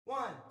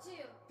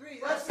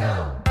Let's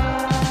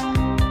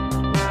go.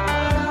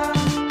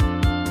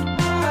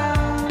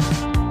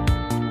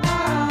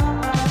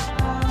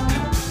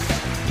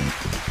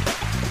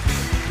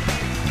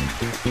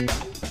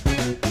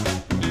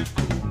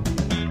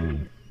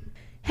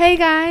 Hey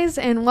guys,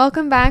 and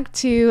welcome back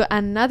to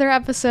another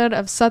episode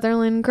of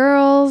Sutherland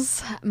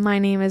Girls. My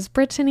name is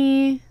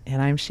Brittany.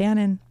 And I'm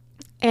Shannon.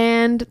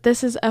 And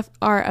this is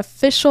our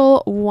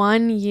official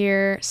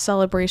 1-year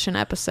celebration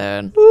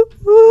episode. Woo,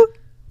 woo.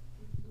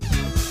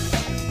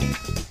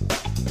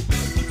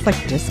 It's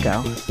like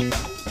disco.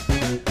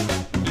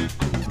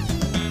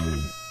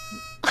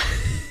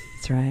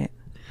 That's right.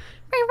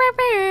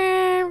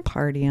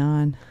 Party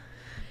on.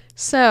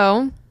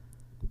 So,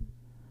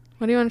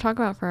 what do you want to talk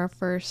about for our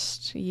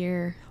first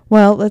year?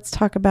 Well, let's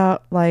talk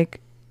about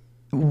like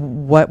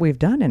what we've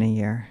done in a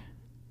year.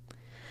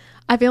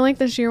 I feel like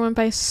this year went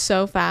by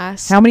so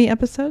fast. How many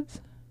episodes?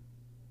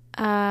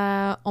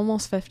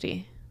 Almost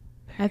 50.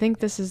 I think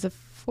this is the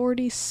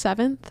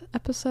 47th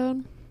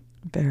episode.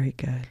 Very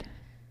good.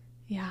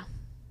 Yeah.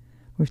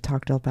 We've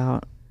talked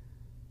about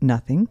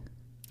nothing.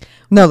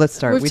 No, let's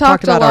start. We've We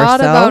talked talked about a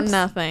lot ourselves. about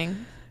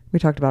nothing. We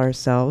talked about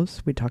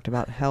ourselves. We talked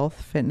about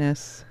health,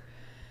 fitness,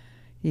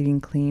 eating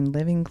clean,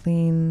 living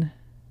clean.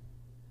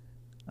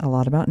 A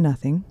lot about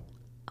nothing.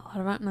 A lot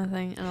about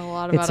nothing and a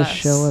lot about It's a us.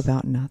 show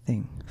about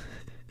nothing.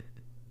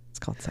 It's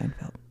called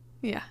Seinfeld.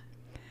 Yeah.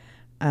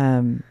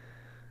 Um,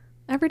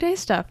 Everyday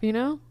stuff, you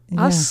know?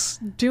 Yeah. Us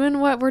doing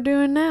what we're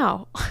doing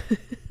now.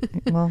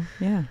 well,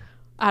 yeah.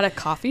 At a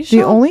coffee shop?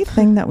 The only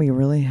thing that we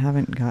really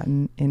haven't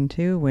gotten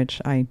into,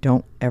 which I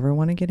don't ever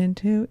want to get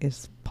into,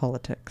 is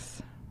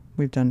politics.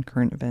 We've done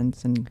current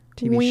events and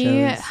TV shows. We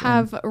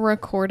have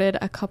recorded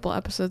a couple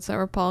episodes that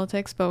were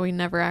politics, but we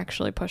never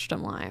actually pushed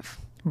them live.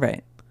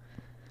 Right.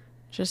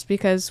 Just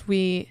because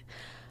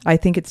I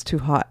think it's too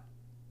hot.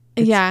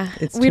 It's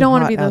we too don't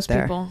want to hot be those out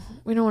there. people.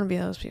 We don't want to be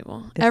those people.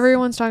 It's-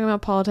 Everyone's talking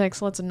about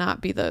politics. Let's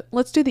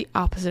do the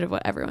opposite of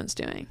what everyone's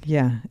doing.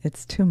 Yeah,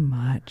 it's too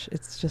much.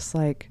 It's just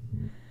like,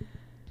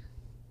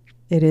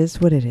 it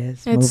is what it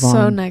is. It's Move so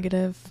on.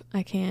 negative.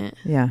 I can't.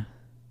 Yeah.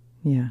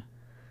 Yeah.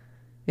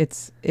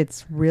 It's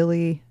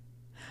really,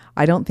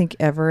 I don't think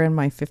ever in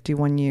my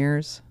 51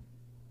 years,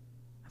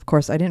 of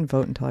course, I didn't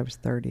vote until I was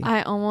 30.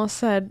 I almost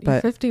said, you're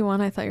But-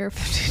 51. I thought you were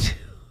 52.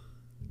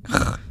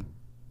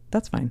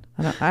 That's fine.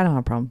 I don't have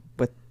a problem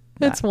with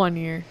that. It's 1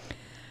 year.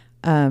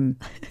 I've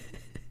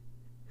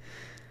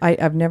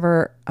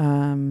never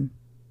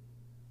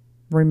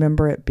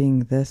remember it being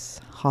this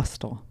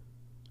hostile.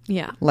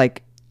 Yeah.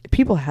 Like,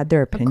 people had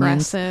their opinions.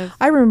 Aggressive.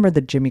 I remember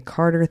the Jimmy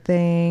Carter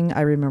thing.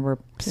 I remember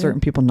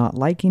certain people not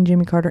liking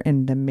Jimmy Carter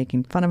and them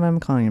making fun of him,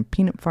 calling him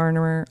peanut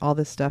farmer, all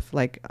this stuff.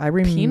 Like, I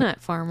remember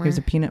Peanut farmer. he was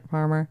a peanut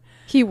farmer.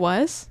 He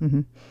was?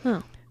 Mm-hmm.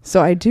 Oh.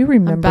 So I do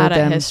remember I'm bad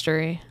them. at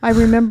history. I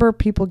remember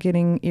people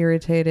getting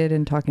irritated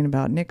and talking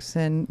about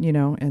Nixon,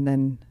 and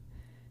then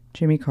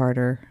Jimmy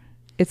Carter.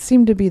 It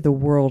seemed to be the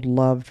world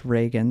loved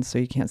Reagan, so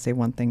you can't say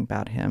one thing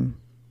about him.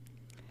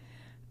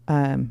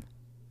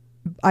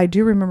 I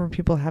do remember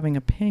people having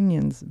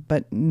opinions,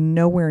 but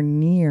nowhere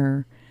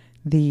near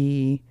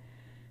the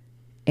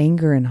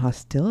anger and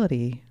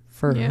hostility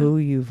for who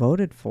you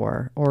voted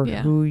for or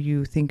who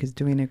you think is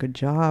doing a good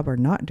job or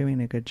not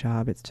doing a good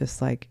job. It's just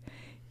like,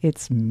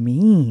 it's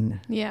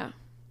mean. Yeah.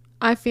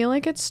 I feel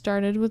like it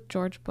started with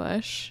George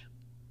Bush.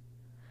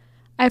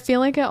 I feel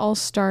like it all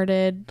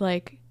started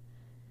like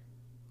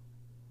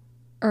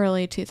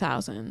early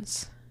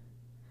 2000s.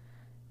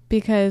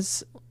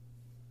 Because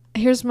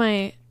here's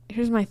my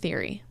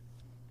theory.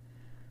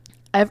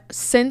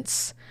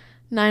 Since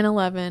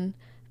 9/11,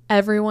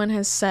 everyone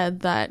has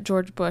said that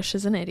George Bush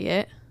is an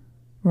idiot.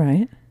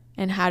 Right.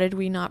 And how did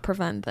we not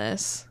prevent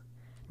this?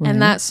 Right.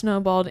 And that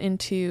snowballed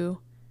into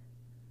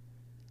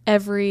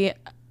every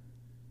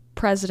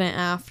president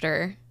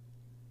after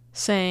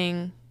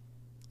saying,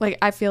 like,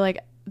 I feel like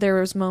there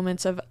was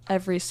moments of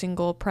every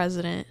single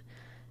president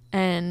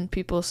and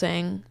people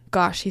saying,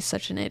 gosh, he's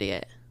such an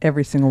idiot.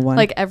 Every single one.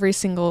 Like every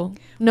single,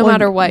 no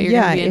matter what, you're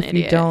going to be an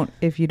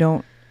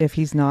idiot. If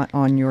he's not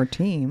on your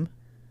team.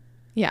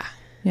 Yeah.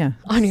 Yeah.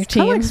 On your It's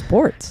kinda team. like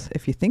sports,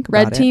 if you think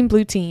about it. Red team,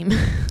 blue team.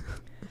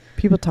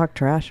 People talk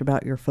trash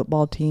about your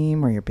football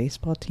team or your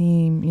baseball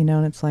team,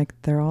 and it's like,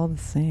 they're all the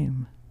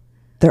same.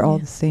 They're all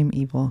the same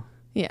evil.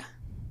 Yeah.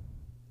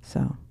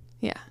 So.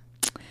 Yeah.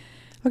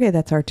 Okay,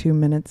 that's our 2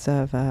 minutes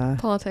of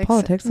Politics.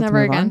 Let's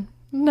Never move again.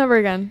 on. Never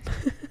again.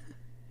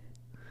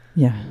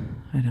 Yeah,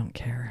 I don't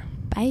care.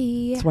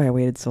 Bye. That's why I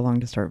waited so long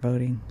to start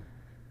voting.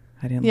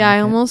 I didn't. Yeah, like I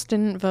it. almost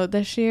didn't vote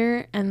this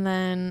year, and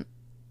then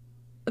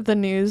the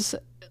news,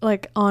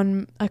 like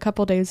on a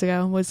couple days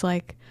ago, was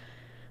like,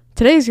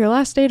 today's your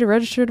last day to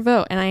register to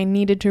vote, and I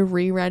needed to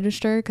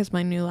re-register because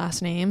my new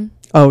last name.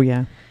 Oh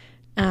yeah.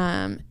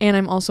 And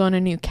I'm also in a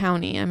new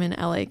county. I'm in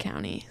LA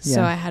County,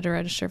 so Yeah. I had to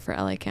register for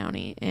LA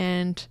County,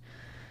 and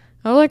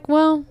I was like,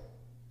 well,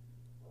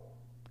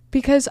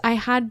 because I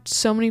had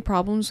so many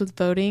problems with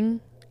voting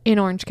in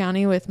Orange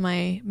County with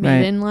my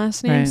maiden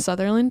last name, Right.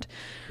 Sutherland,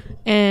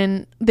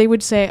 and they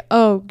would say,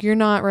 oh, you're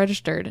not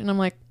registered, and I'm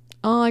like,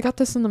 oh, I got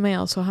this in the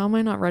mail, so how am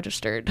I not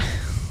registered?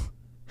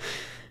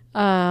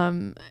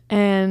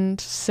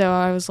 And so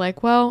I was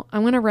like, well,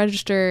 I'm going to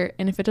register,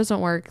 and if it doesn't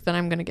work, then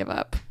I'm going to give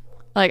up.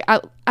 Like,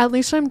 at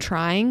least I'm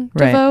trying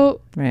to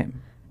vote. Right.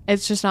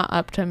 It's just not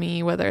up to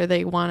me whether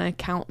they want to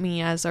count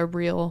me as a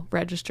real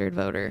registered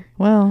voter.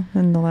 Well,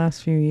 in the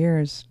last few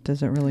years,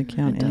 does it really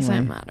count anyway? It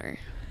doesn't matter.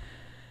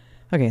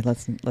 Okay,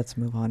 let's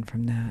move on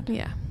from that.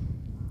 Yeah.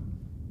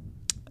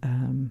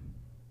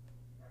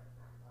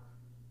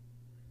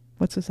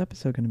 What's this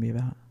episode going to be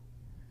about?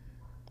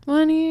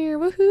 1 year,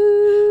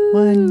 woohoo!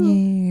 1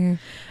 year.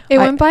 It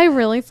went by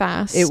really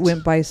fast. It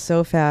went by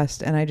so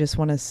fast, and I just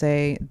want to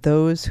say,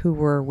 those who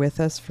were with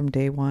us from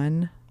day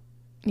one,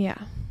 yeah,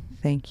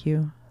 thank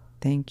you,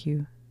 thank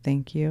you,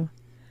 thank you.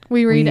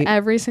 We read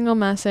every single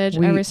message,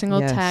 every single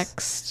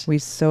text. We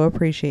so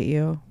appreciate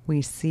you.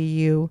 We see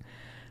you.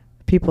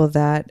 People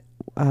that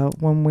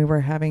when you were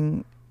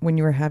having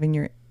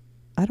your,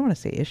 I don't want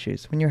to say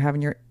issues, when you're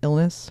having your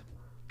illness,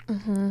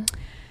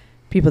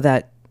 people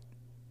that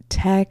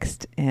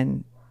text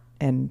and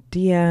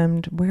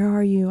DM'd, where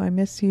are you? I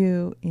miss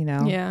you. You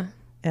know. Yeah.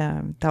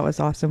 That was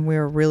awesome.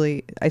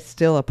 I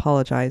still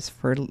apologize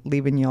for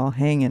leaving y'all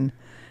hanging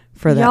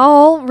for that.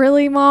 Y'all,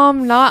 really,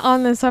 Mom? Not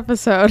on this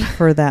episode.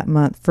 For that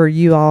month. For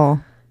you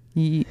all.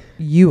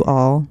 You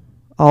all.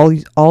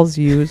 All's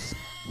yous.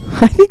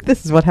 I think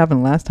this is what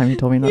happened last time you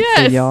told me not to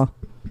say y'all.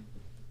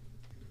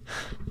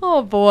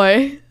 Oh,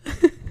 boy.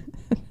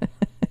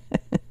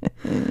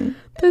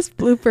 This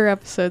blooper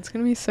episode's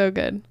going to be so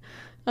good.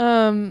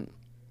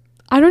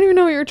 I don't even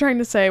know what you were trying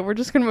to say. We're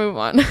just going to move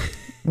on.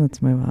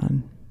 Let's move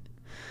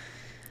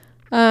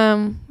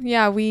on.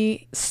 Yeah,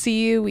 we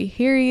see you. We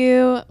hear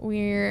you.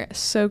 We're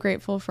so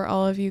grateful for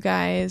all of you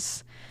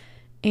guys.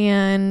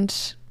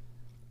 And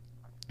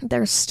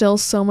there's still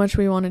so much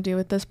we want to do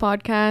with this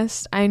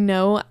podcast. I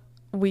know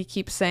we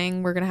keep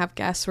saying we're going to have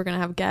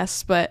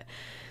guests, but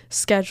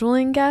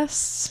scheduling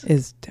guests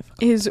is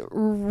difficult. Is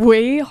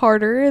way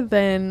harder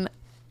than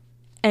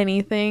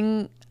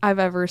anything I've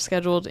ever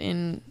scheduled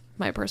in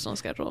my personal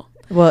schedule.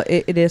 Well,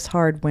 it is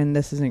hard when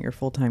this isn't your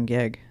full-time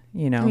gig,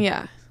 you know?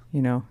 Yeah.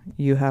 You know,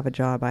 you have a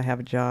job, I have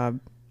a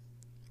job,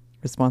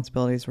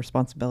 responsibilities.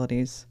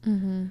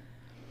 Mm-hmm.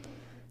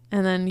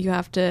 And then you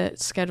have to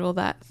schedule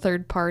that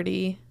third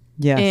party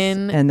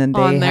and then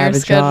they have a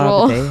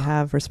schedule. Job, they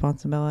have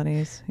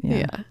responsibilities.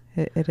 Yeah.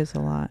 It is a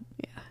lot.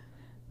 Yeah.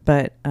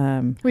 But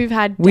we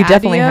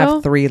definitely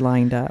have 3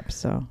 lined up.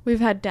 So we've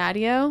had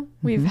Daddy-O,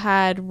 we've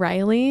had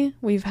Riley,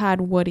 we've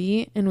had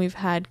Woody, and we've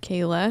had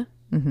Kayla.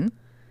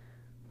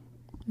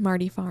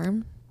 Marty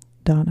Farm,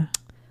 Donna.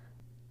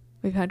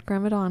 We've had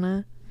Grandma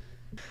Donna.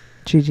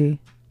 Gigi.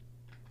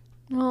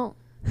 Well,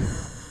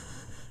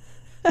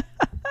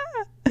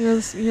 you're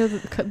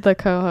the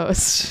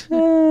co-host.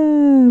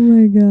 Oh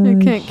my god!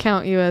 I can't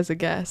count you as a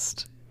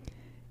guest.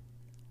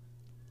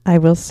 I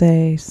will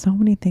say so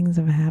many things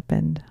have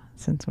happened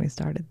since we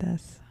started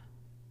this.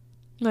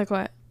 Like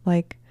what?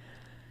 Like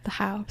the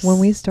house. When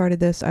we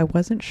started this, I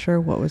wasn't sure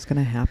what was going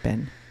to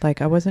happen.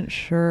 Like I wasn't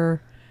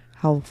sure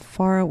how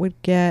far it would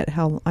get.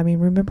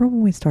 Remember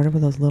when we started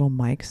with those little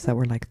mics that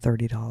were like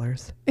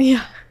 $30?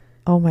 Yeah.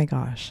 Oh my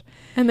gosh.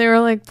 And they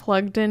were like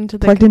plugged into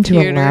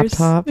a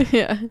laptop.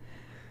 Yeah.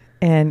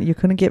 And you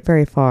couldn't get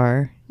very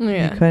far.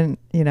 Yeah. You couldn't,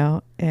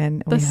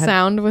 and the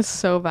sound was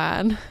so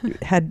bad.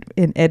 Had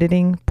in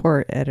editing,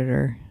 poor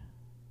editor,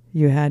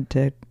 you had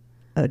to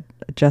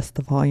adjust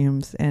the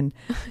volumes, and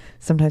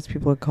sometimes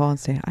people would call and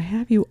say, I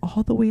have you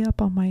all the way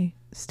up on my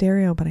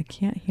stereo, but I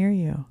can't hear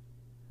you.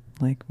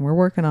 Like, we're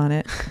working on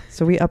it.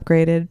 So we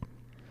upgraded.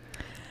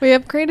 We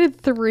upgraded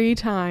 3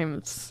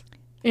 times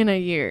in a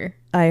year.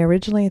 I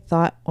originally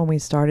thought when we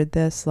started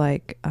this,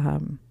 like,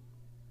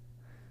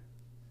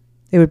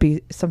 it would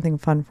be something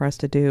fun for us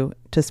to do,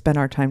 to spend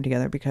our time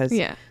together, because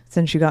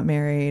since you got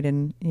married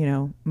and,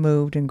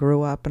 moved and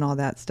grew up and all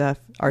that stuff,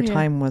 our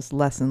time was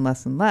less and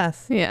less and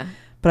less. Yeah.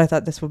 But I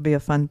thought this would be a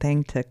fun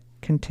thing to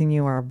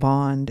continue our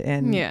bond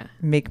and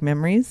make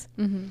memories.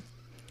 Mm-hmm.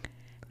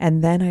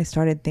 And then I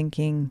started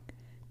thinking,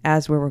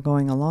 as we were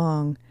going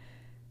along,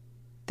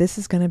 this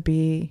is going to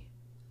be,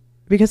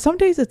 because some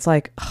days it's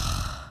like,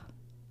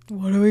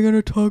 what are we going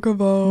to talk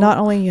about? Not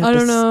only you have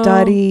to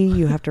study,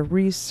 you have to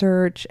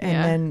research,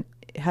 and then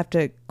have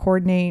to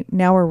coordinate.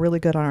 Now we're really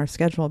good on our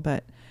schedule,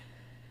 but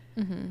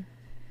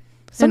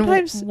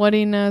sometimes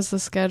Woody knows the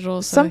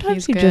schedule, so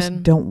sometimes you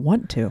just don't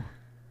want to.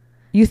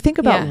 You think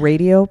about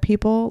radio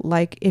people,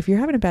 like if you're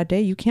having a bad day,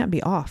 you can't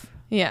be off.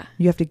 Yeah.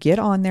 You have to get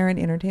on there and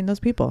entertain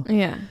those people.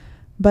 Yeah.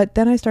 But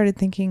then I started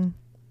thinking,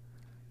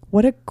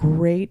 what a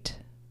great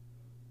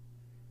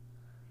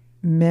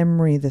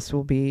memory this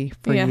will be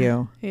for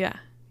you. Yeah.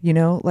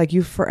 Like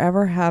you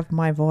forever have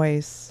my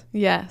voice.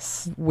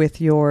 Yes. With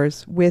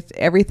yours, with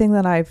everything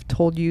that I've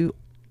told you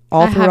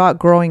all throughout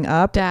growing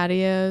up.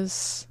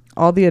 Daddy-O's.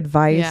 All the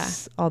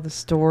advice, all the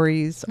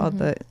stories, all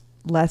the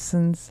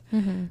lessons,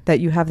 that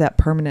you have that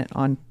permanent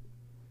on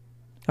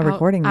a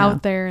recording now.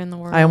 Out there in the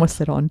world. I almost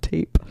said on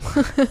tape.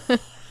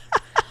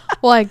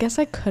 Well, I guess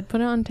I could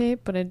put it on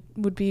tape, but it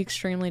would be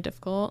extremely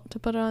difficult to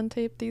put it on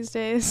tape these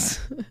days.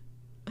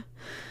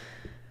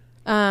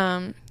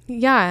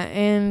 Yeah,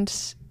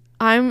 and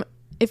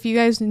if you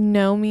guys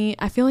know me,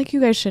 I feel like you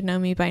guys should know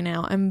me by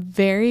now. I'm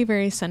very,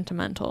 very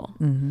sentimental.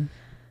 Mm-hmm.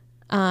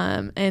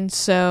 And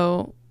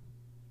so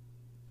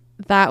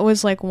that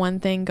was like one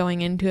thing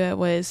going into it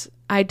was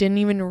I didn't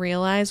even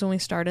realize when we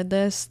started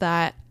this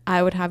that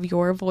I would have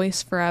your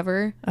voice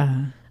forever.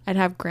 Uh-huh. I'd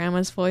have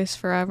grandma's voice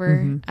forever.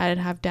 Mm-hmm. I'd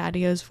have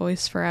Daddy-O's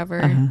voice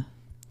forever. Uh-huh.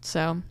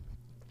 So,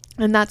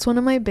 and that's one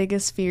of my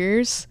biggest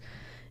fears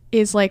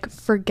is like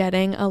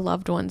forgetting a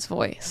loved one's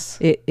voice.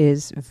 It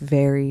is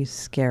very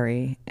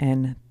scary.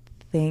 And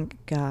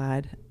thank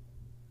God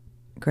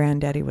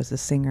Granddaddy was a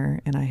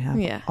singer and I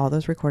have all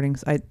those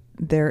recordings.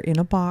 They're in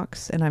a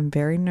box and I'm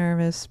very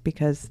nervous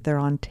because they're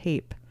on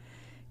tape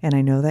and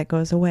I know that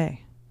goes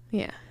away.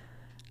 Yeah.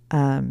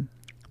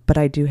 But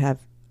I do have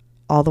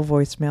all the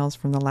voicemails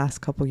from the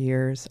last couple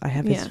years. I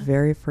have his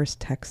very first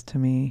text to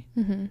me.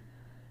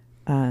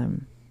 Mm-hmm.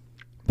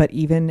 But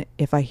even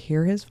if I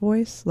hear his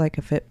voice, like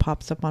if it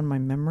pops up on my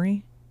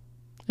memory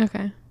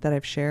that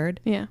I've shared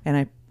and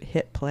I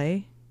hit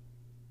play,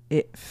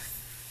 it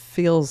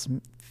fills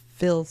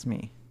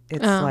me.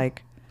 It's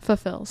like...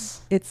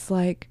 Fulfills. It's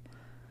like...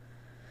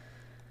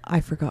 I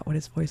forgot what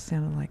his voice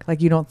sounded like.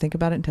 Like you don't think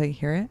about it until you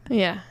hear it.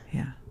 Yeah.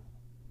 Yeah.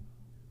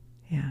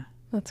 Yeah.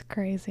 That's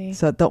crazy.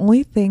 So the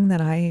only thing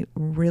that I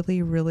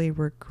really, really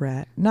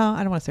regret, no,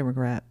 I don't want to say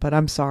regret, but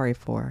I'm sorry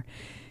for,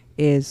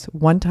 is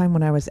one time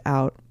when I was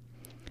out,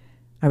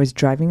 I was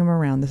driving him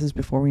around. This is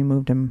before we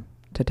moved him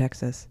to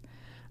Texas.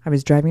 I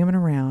was driving him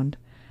around.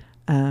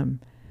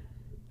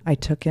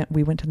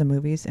 We went to the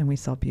movies and we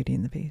saw Beauty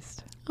and the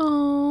Beast.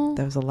 Oh.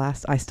 That was the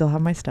last, I still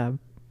have my stub.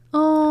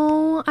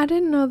 Oh, I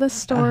didn't know this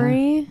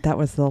story. That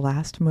was the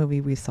last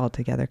movie we saw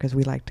together because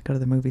we liked to go to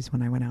the movies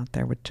when I went out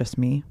there with just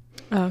me.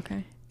 Oh,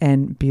 okay.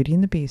 And Beauty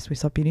and the Beast. We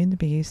saw Beauty and the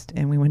Beast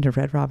and we went to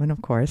Red Robin,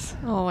 of course.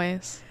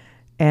 Always.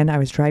 And I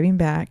was driving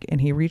back and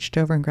he reached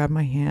over and grabbed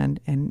my hand.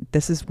 And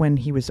this is when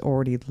he was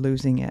already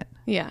losing it.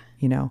 Yeah.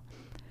 You know,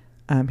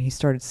 he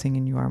started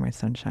singing You Are My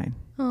Sunshine.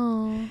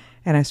 Oh.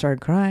 And I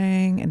started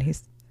crying and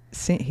he's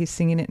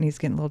singing it and he's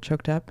getting a little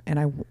choked up.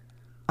 And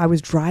I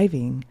was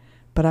driving,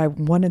 but I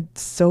wanted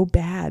so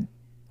bad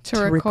to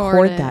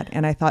record that.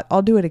 And I thought,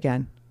 I'll do it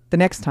again. The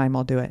next time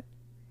I'll do it.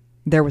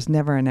 There was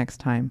never a next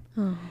time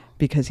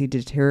because he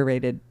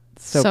deteriorated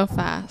so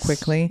fast.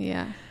 Quickly.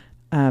 Yeah.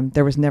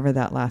 There was never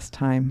that last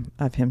time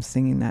of him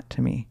singing that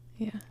to me.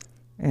 Yeah.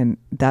 And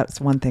that's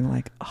one thing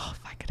like, oh,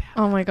 if I could have.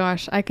 Oh my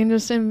gosh. I can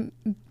just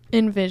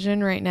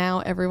envision right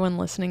now everyone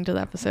listening to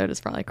the episode is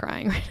probably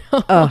crying right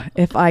now. Oh,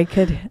 if I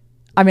could.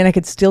 I mean, I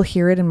could still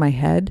hear it in my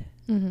head.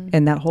 Mm-hmm.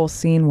 And that whole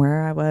scene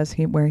where I was,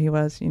 where he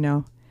was, you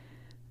know,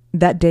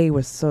 that day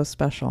was so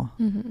special.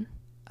 Mm-hmm.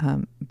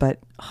 But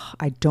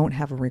I don't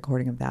have a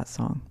recording of that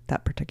song,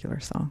 that particular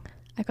song.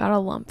 I got a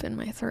lump in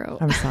my throat.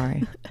 I'm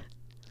sorry.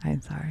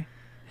 I'm sorry.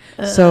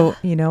 So,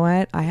 you know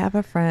what? I have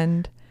a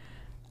friend,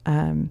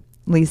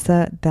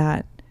 Lisa,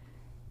 that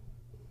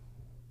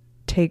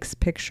takes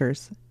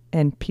pictures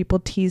and people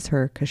tease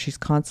her because she's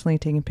constantly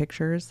taking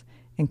pictures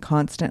and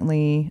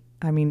constantly,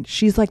 I mean,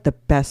 she's like the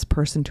best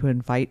person to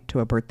invite to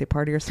a birthday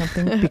party or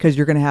something because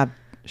you're going to have,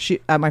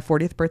 at my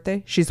 40th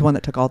birthday, she's the one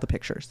that took all the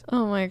pictures.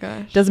 Oh my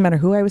gosh. Doesn't matter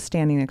who I was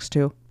standing next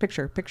to.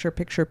 Picture,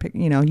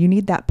 you know, you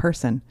need that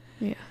person.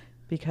 Yeah.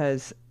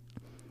 Because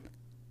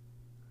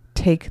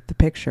take the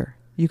picture.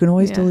 You can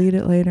always delete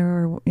it later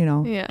or, you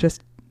know,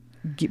 just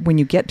when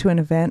you get to an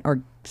event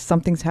or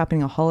something's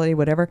happening, a holiday,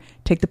 whatever,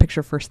 take the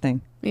picture first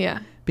thing.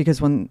 Yeah.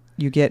 Because when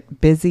you get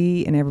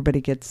busy and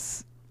everybody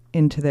gets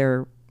into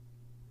their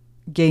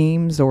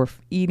games or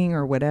eating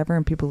or whatever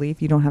and people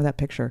leave, you don't have that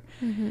picture.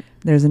 Mm-hmm.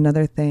 There's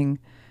another thing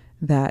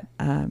that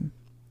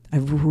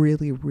I've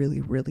really,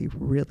 really, really,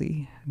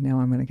 really,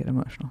 now I'm going to get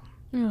emotional.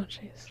 Oh,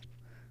 jeez.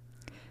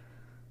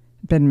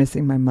 Been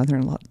missing my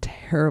mother-in-law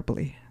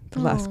terribly the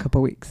last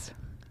couple weeks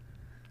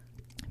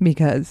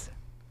because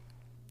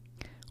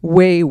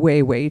way,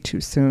 way, way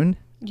too soon.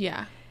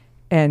 Yeah.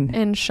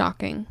 And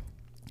shocking.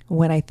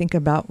 When I think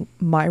about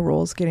my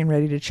roles getting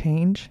ready to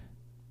change,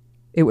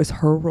 it was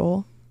her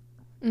role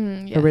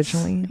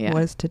originally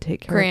was to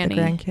take care of the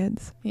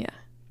grandkids. Yeah.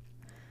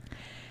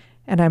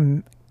 And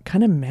I'm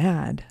kind of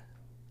mad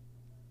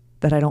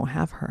that I don't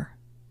have her,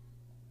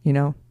 you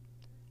know,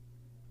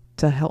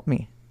 to help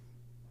me,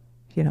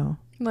 you know.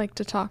 Like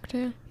to talk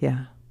to?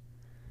 Yeah.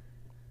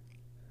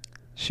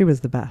 She was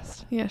the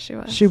best. Yeah, she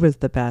was. She was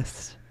the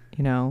best,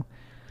 you know.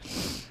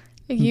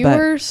 You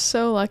were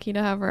so lucky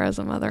to have her as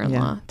a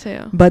mother-in-law,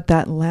 too. But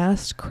that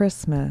last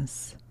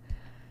Christmas,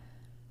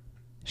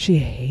 she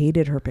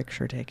hated her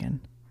picture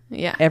taken.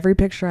 Yeah. Every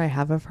picture I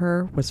have of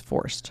her was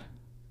forced.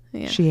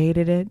 Yeah. She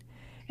hated it,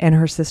 and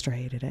her sister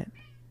hated it.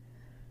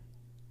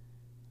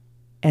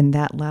 And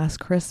that last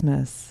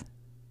Christmas,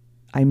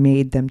 I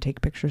made them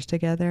take pictures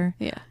together.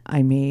 Yeah.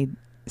 I made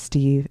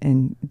Steve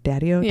and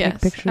Daddy-O take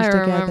pictures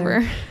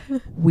together.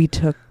 Remember. We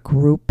took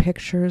group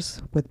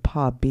pictures with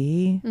Pa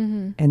B,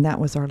 and that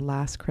was our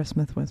last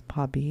Christmas with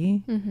Pa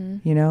B.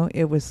 You know,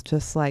 it was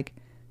just like,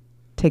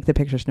 take the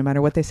pictures no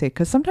matter what they say,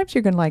 because sometimes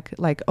you're gonna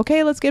like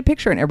okay, let's get a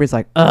picture, and everybody's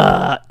like,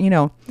 you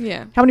know.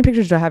 Yeah. How many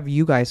pictures do I have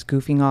you guys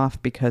goofing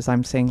off because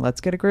I'm saying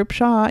let's get a group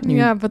shot? And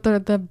yeah, but they're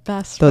the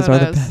best. Those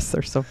photos are the best.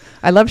 They're so.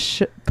 I love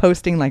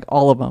posting like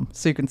all of them,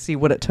 so you can see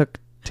what it took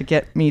to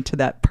get me to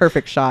that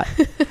perfect shot.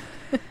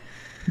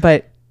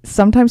 But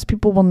sometimes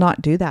people will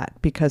not do that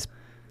because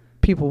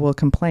people will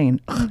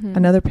complain.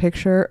 Another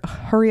picture,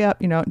 hurry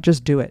up, you know,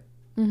 just do it.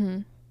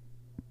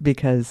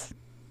 Because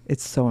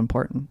it's so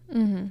important.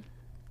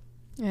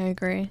 I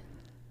agree.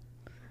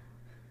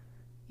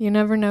 You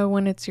never know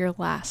when it's your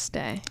last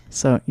day.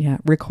 So, yeah,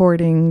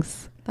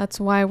 recordings. That's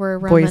why we're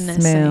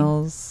reminiscing.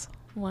 Voicemails.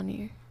 1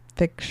 year.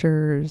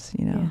 Pictures,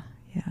 you know.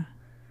 Yeah.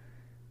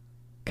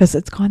 Because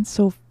it's gone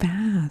so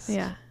fast.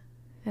 Yeah,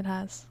 it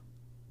has.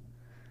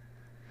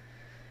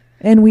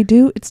 And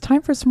it's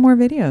time for some more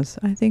videos.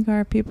 I think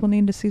our people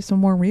need to see some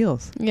more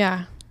reels.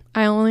 Yeah.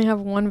 I only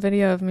have one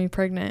video of me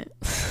pregnant.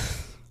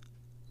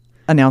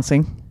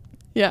 Announcing.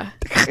 Yeah.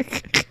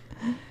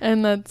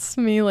 And that's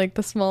me, like,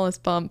 the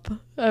smallest bump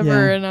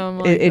ever. Yeah. And I'm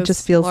like, it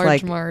just feels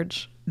like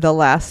Marge. The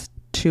last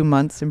 2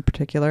 months in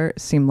particular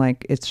seem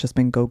like it's just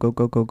been go,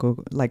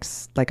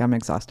 like I'm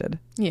exhausted.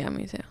 Yeah,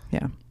 me too.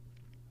 Yeah.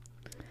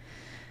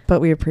 But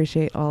we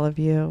appreciate all of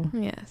you.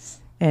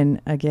 Yes.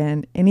 And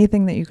again,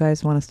 anything that you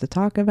guys want us to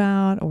talk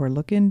about or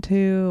look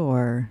into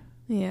or...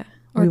 Yeah.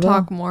 Or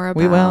talk more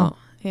about. We will.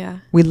 Yeah.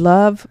 We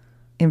love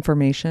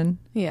information.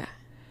 Yeah.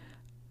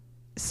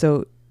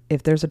 So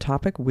if there's a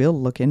topic, we'll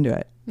look into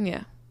it.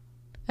 Yeah.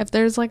 If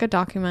there's like a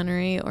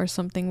documentary or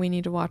something we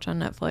need to watch on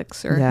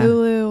Netflix or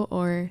Hulu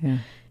or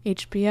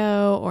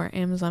HBO or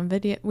Amazon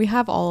Video, we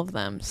have all of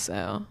them.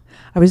 So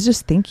I was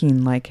just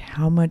thinking like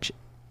how much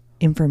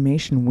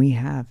information we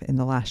have in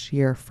the last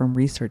year from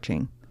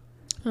researching.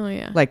 Oh,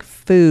 yeah. Like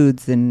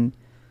foods and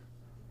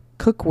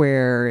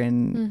cookware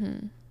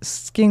and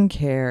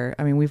skincare.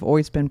 I mean, we've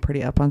always been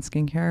pretty up on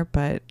skincare,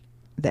 but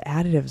the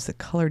additives, the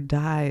colored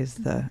dyes,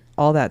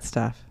 all that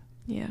stuff.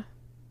 Yeah.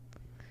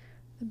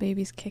 The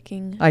baby's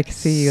kicking. I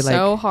see you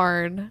so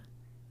hard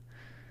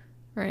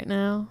right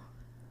now.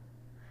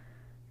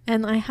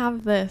 And I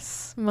have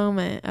this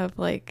moment of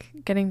like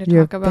getting to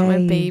talk about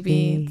my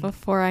baby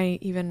before I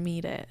even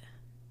meet it.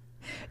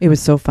 It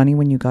was so funny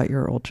when you got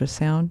your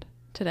ultrasound.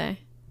 Today.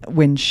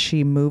 When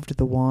she moved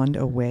the wand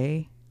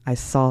away, I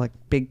saw a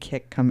big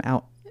kick come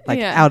out,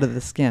 out of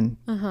the skin.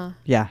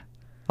 Yeah.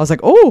 I was like,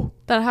 oh.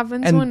 That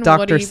happens when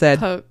doctor Woody said,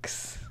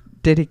 pokes.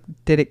 Did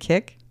it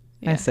kick?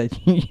 Yeah. I said,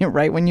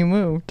 right when you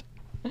moved.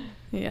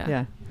 Yeah.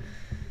 Yeah.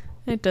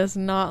 It does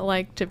not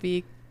like to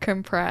be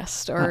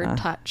compressed or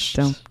touched.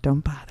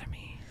 Don't bother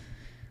me.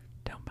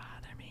 Don't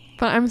bother me.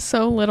 But I'm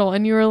so little,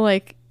 and you were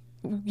like,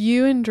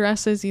 you in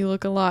dresses, you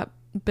look a lot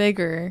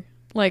bigger.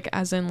 Like,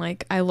 as in,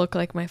 like, I look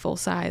like my full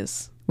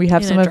size. We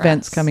have some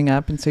events coming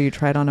up, and so you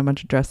tried on a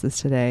bunch of dresses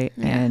today,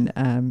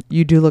 and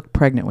you do look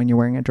pregnant when you're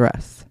wearing a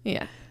dress.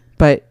 Yeah.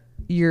 But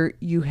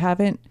you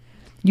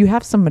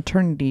have some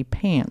maternity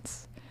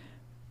pants,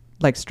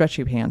 like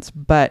stretchy pants,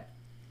 but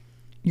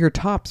your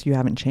tops you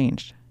haven't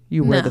changed.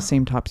 You wear the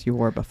same tops you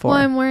wore before. Well,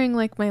 I'm wearing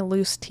like my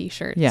loose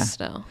t-shirts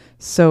still.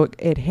 So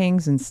it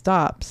hangs and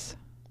stops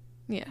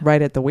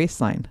right at the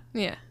waistline.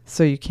 Yeah.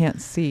 So you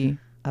can't see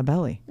a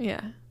belly.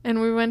 Yeah.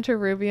 And we went to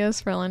Rubio's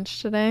for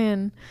lunch today,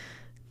 and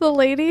the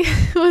lady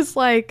was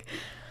like,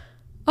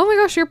 oh my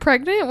gosh, you're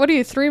pregnant? What are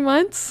you, 3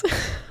 months?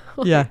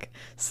 Like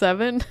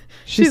 7?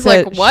 She's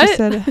like, what? She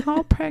said,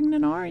 how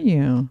pregnant are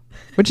you?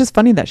 Which is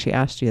funny that she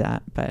asked you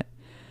that, but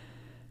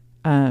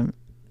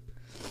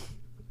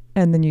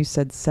and then you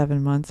said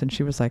 7 months, and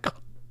she was like,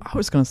 I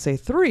was going to say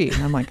 3.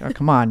 And I'm like, oh,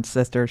 come on,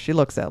 sister. She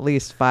looks at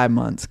least 5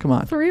 months. Come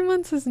on. 3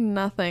 months is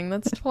nothing.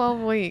 That's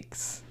 12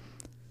 weeks.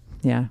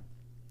 Yeah.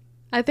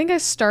 I think I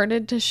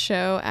started to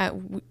show at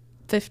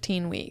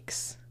 15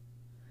 weeks.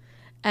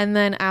 And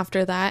then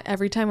after that,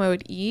 every time I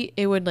would eat,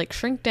 it would like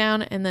shrink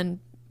down and then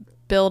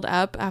build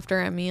up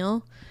after a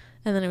meal.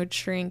 And then it would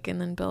shrink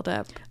and then build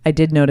up. I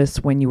did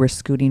notice when you were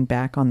scooting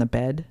back on the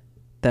bed,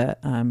 the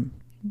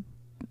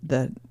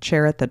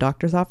chair at the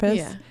doctor's office.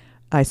 Yeah.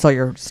 I saw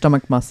your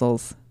stomach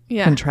muscles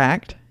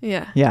contract.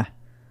 Yeah. Yeah.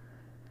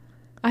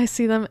 I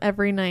see them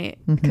every night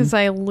because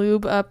I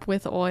lube up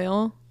with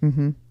oil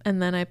and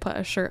then I put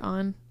a shirt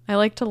on. I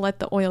like to let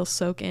the oil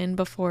soak in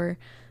before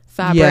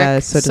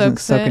fabric so it doesn't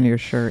soak into your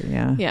shirt.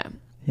 Yeah. Yeah.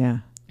 Yeah.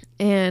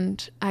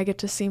 And I get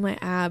to see my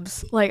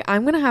abs. Like,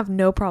 I'm going to have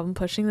no problem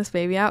pushing this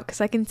baby out because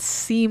I can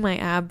see my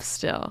abs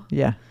still.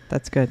 Yeah,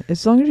 that's good.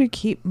 As long as you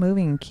keep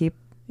moving,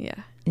 you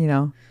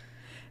know.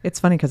 It's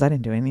funny because I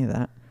didn't do any of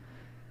that.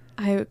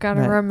 I got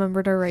to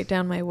remember to write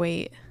down my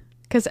weight.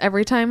 Because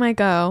every time I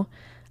go,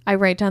 I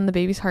write down the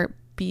baby's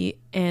heartbeat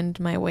and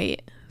my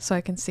weight so I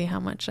can see how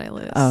much I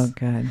lose. Oh,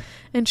 good.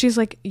 And she's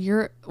like,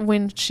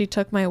 when she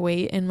took my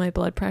weight and my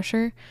blood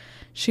pressure,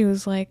 she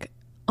was like,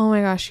 oh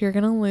my gosh, you're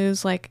going to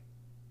lose like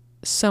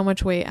so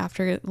much weight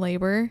after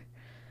labor.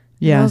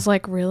 Yeah. And I was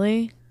like,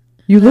 really?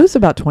 You lose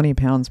about 20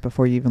 pounds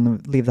before you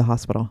even leave the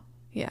hospital.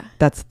 Yeah.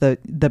 That's the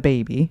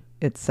baby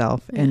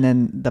itself, and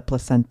then the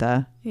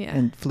placenta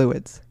and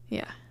fluids.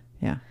 Yeah.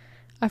 Yeah.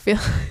 I feel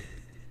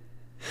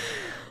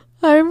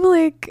I'm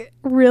like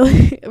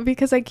really,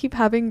 because I keep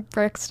having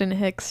Braxton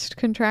Hicks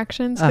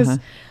contractions, because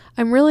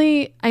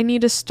I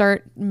need to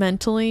start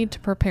mentally to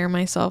prepare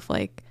myself,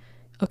 like,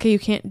 okay, you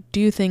can't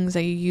do things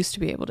that you used to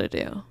be able to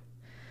do,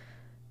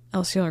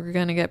 else you're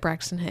going to get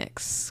Braxton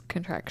Hicks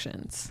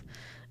contractions.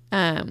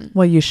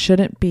 Well, you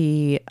shouldn't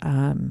be.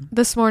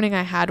 This morning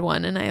I had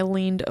one and I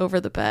leaned over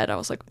the bed. I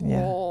was like,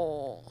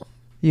 oh.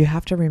 You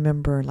have to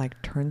remember,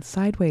 like, turn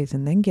sideways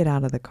and then get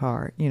out of the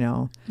car, you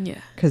know.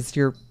 Yeah. Because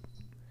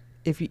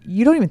if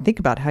you don't even think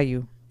about how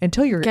you,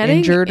 until you're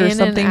injured or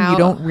something, you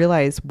don't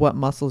realize what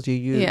muscles you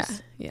use. Yeah.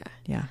 Yeah.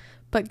 Yeah.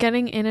 But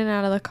getting in and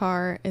out of the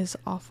car is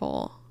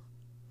awful.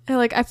 And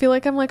I feel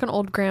like I'm like an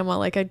old grandma.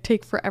 Like, I'd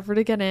take forever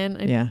to get in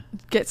and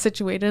get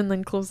situated and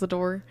then close the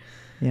door.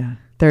 Yeah.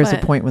 There's a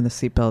point when the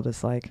seatbelt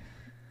is like,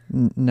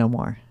 no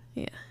more.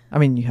 Yeah. I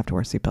mean, you have to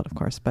wear a seatbelt, of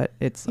course, but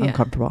it's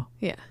uncomfortable.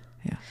 Yeah.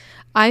 Yeah.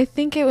 I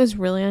think it was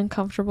really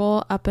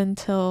uncomfortable up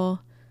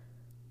until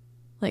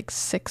like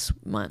 6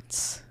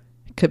 months.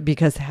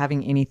 Because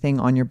having anything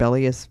on your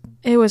belly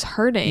it was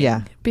hurting.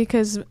 Yeah.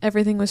 Because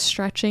everything was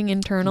stretching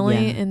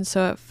internally. Yeah. And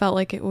so it felt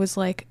like it was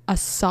like a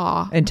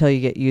saw. Until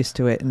you get used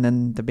to it and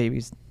then the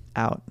baby's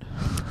out.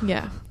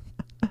 Yeah.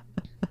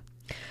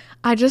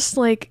 I just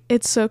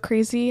it's so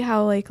crazy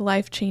how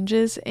life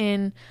changes.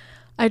 And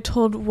I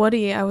told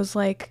Woody, I was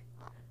like,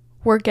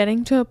 we're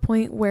getting to a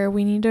point where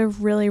we need to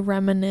really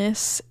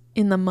reminisce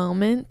in the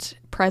moment,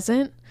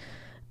 present,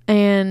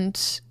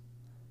 and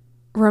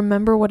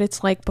remember what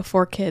it's like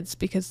before kids,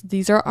 because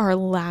these are our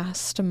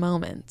last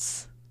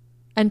moments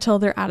until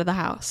they're out of the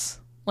house.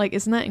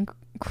 Isn't that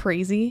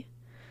crazy?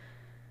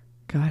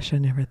 Gosh, I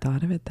never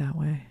thought of it that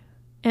way.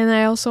 And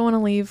I also want to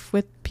leave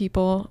with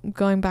people,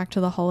 going back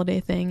to the holiday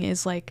thing,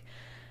 is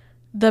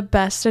the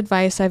best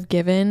advice I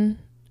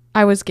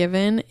was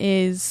given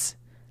is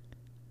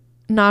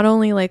not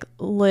only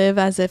live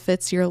as if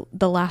it's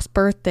the last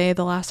birthday,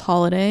 the last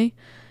holiday,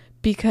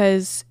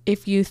 because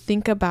if you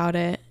think about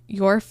it,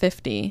 you're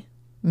 50.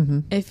 Mm-hmm.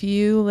 If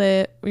you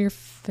you're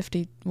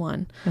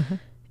 51. Mm-hmm.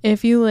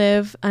 If you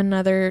live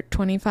another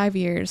 25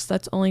 years,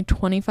 that's only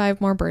 25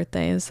 more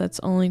birthdays. That's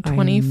only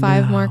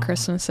 25 more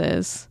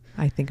Christmases.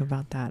 I think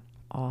about that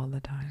all the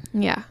time.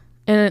 Yeah.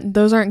 And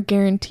those aren't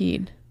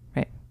guaranteed.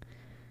 Right.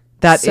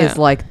 That is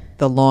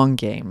the long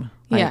game.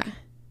 Yeah.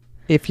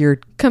 If you're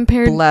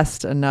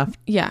blessed enough.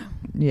 Yeah.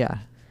 Yeah.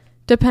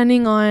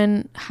 Depending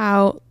on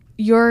how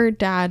your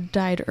dad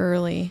died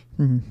early,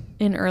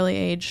 in early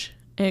age,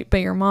 but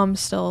your mom's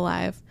still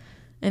alive.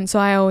 And so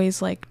I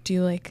always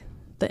do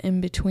the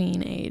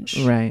in-between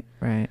age. Right.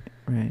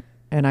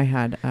 And I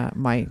had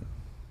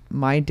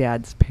my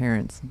dad's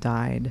parents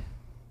died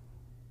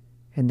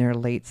in their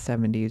late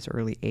 70s,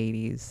 early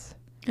 80s.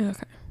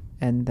 Okay.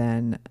 And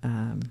then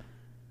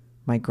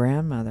my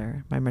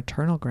grandmother, my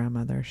maternal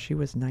grandmother, she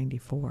was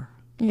 94.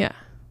 Yeah.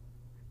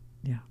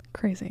 Yeah.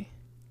 Crazy.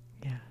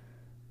 Yeah.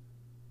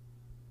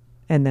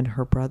 And then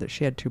her brother,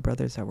 she had two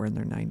brothers that were in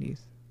their 90s.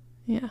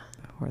 Yeah.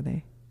 Before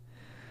they.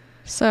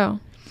 So,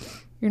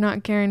 you're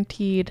not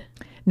guaranteed.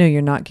 No,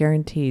 you're not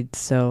guaranteed.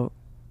 So,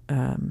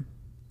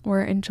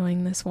 we're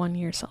enjoying this 1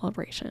 year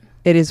celebration.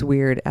 It is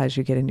weird as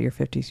you get into your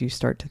 50s, you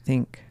start to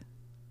think.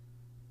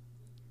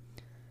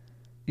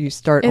 You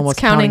start almost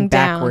counting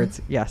backwards.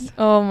 Down. Yes.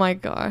 Oh my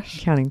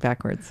gosh. Counting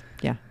backwards.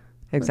 Yeah,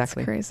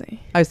 exactly. That's crazy.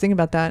 I was thinking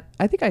about that.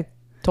 I think I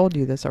told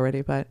you this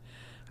already, but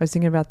I was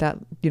thinking about that.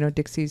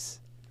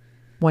 Dixie's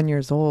 1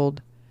 year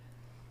old.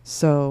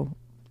 So.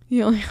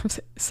 You only have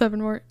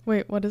 7 more.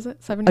 Wait, what is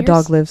it? 7 years? A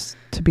dog lives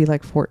to be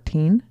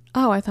 14.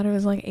 Oh, I thought it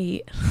was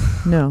 8.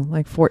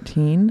 No,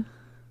 14.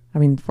 I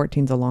mean,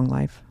 14's a long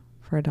life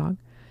for a dog.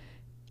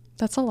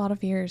 That's a lot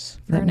of years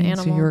for an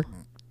animal. So your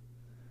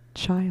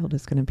child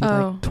is going to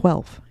be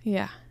 12.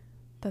 Yeah.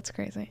 That's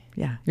crazy.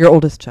 Yeah. Your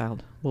oldest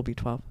child will be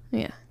 12.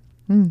 Yeah.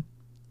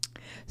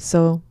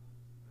 So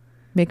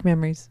make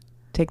memories.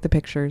 Take the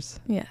pictures.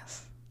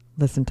 Yes.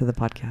 Listen to the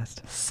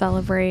podcast.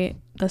 Celebrate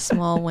the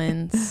small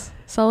wins.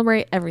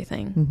 Celebrate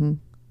everything. Mm-hmm.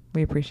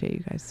 We appreciate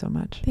you guys so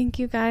much. Thank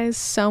you guys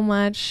so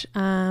much.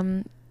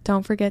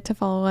 Don't forget to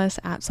follow us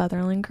at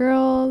Sutherland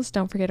Girls.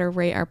 Don't forget to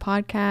rate our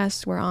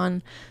podcast. We're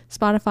on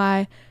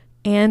Spotify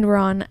and we're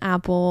on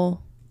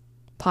Apple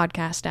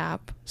Podcast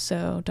app.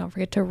 So don't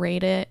forget to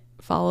rate it,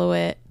 follow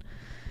it.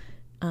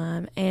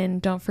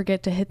 And don't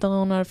forget to hit the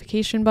little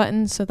notification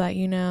button so that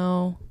you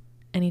know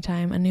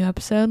anytime a new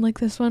episode like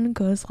this one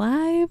goes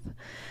live.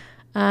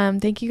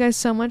 Thank you guys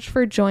so much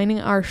for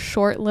joining our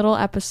short little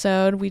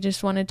episode. We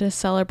just wanted to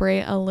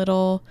celebrate a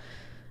little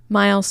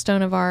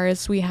milestone of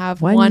ours. We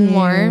have one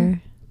more.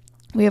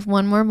 We have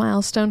one more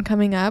milestone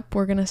coming up.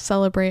 We're going to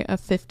celebrate a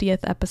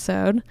 50th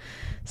episode.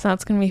 So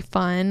that's going to be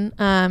fun.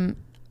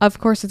 Of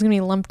course, it's going to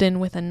be lumped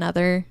in with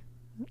another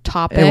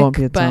topic. It won't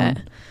be its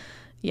own.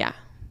 Yeah.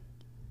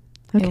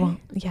 Okay. It won't.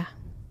 Yeah.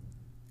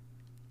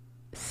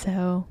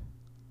 So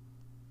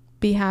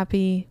be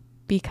happy,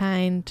 be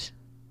kind,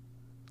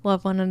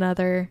 love one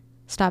another,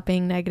 stop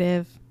being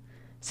negative,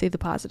 see the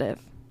positive.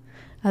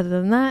 Other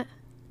than that,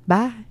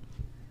 bye.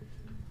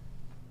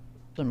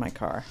 In my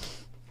car.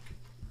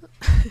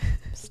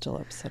 Still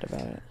upset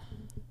about it.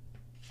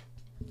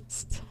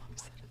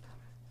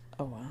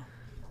 Oh, wow.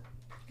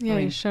 Yeah,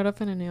 you showed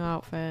up in a new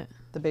outfit.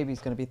 The baby's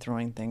going to be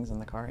throwing things in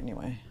the car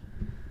anyway.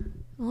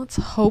 Let's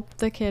hope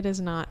the kid is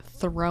not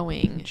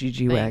throwing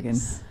GG wagon.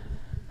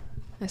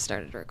 I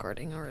started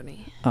recording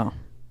already. Oh.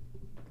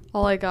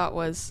 All I got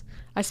was,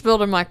 I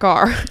spilled in my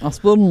car. I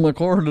spilled in my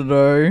car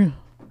today.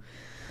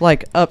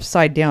 Like,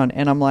 upside down.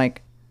 And I'm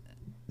like,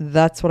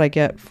 that's what I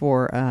get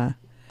for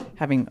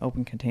having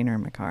open container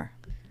in my car.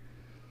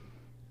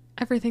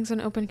 Everything's an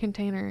open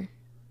container.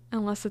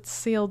 Unless it's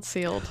sealed.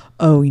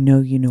 Oh, you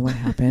know what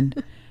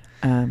happened?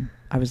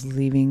 I was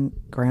leaving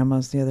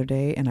Grandma's the other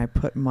day, and I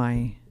put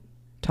my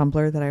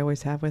tumbler that I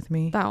always have with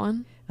me. That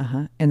one?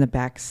 In the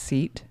back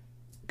seat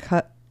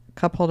cup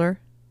holder.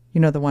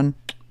 You know, the one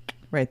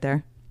right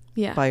there?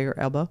 Yeah. By your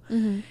elbow.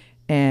 Mm-hmm.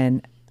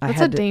 And that's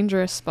a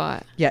dangerous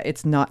spot. Yeah,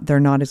 they're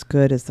not as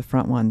good as the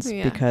front ones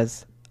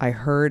because I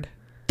heard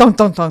thunk,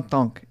 thunk, thunk,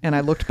 thunk. And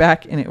I looked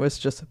back, and it was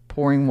just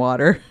pouring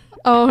water.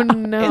 Oh,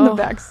 no. In the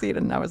back seat.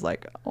 And I was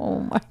like, oh,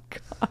 my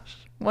gosh.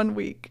 1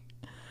 week.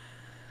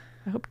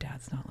 I hope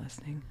Dad's not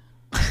listening.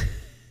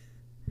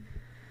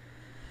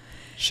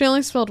 She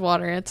only spilled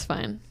water. It's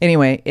fine.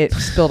 Anyway, it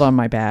spilled on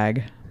my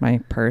bag, my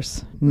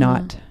purse,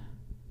 not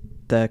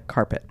the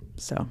carpet.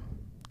 So,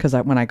 because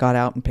when I got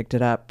out and picked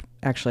it up,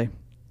 actually.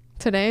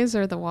 Today's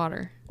or the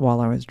water?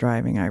 While I was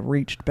driving, I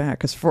reached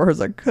back as far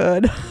as I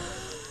could.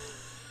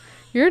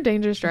 You're a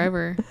dangerous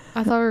driver.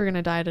 I thought we were going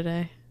to die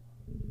today.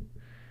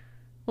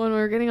 When we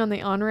were getting on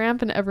the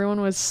on-ramp and everyone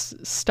was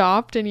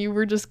stopped and you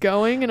were just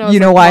going and I was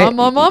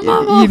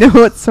Mom. You know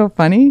what's so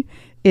funny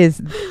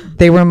is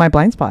they were in my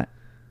blind spot.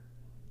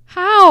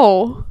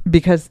 How?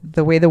 Because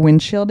the way the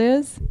windshield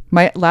is,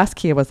 my last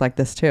Kia was like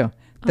this too.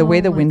 The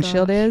way the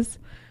windshield is,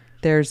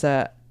 there's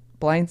a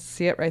blind,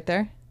 see it right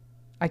there?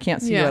 I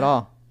can't see you at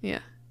all. Yeah.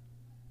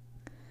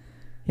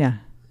 Yeah.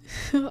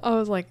 I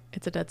was like,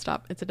 it's a dead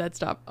stop. It's a dead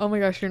stop. Oh my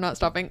gosh, you're not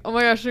stopping. Oh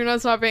my gosh, you're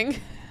not stopping.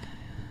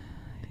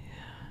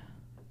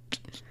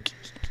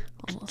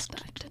 Almost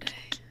died today.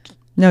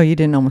 No, you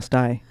didn't almost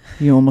die.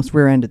 You almost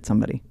rear-ended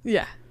somebody.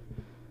 Yeah.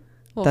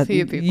 Well, a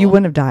few people. You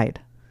wouldn't have died.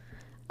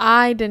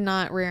 I did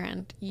not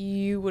rear-end.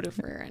 You would have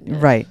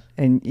rear-ended. Right.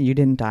 And you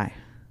didn't die.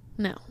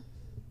 No.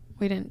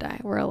 We didn't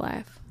die. We're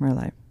alive. We're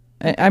alive.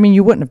 I mean,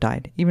 you wouldn't have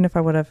died. Even if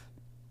I would have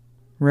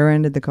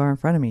rear-ended the car in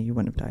front of me, you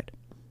wouldn't have died.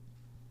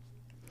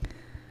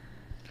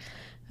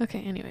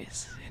 Okay,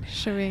 anyways.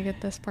 Should we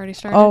get this party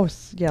started? Oh,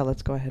 yeah.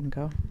 Let's go ahead and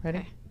go. Ready?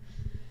 Okay.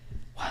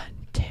 1,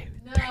 2,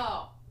 3.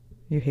 No.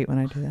 You hate when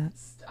I do that?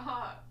 Stop.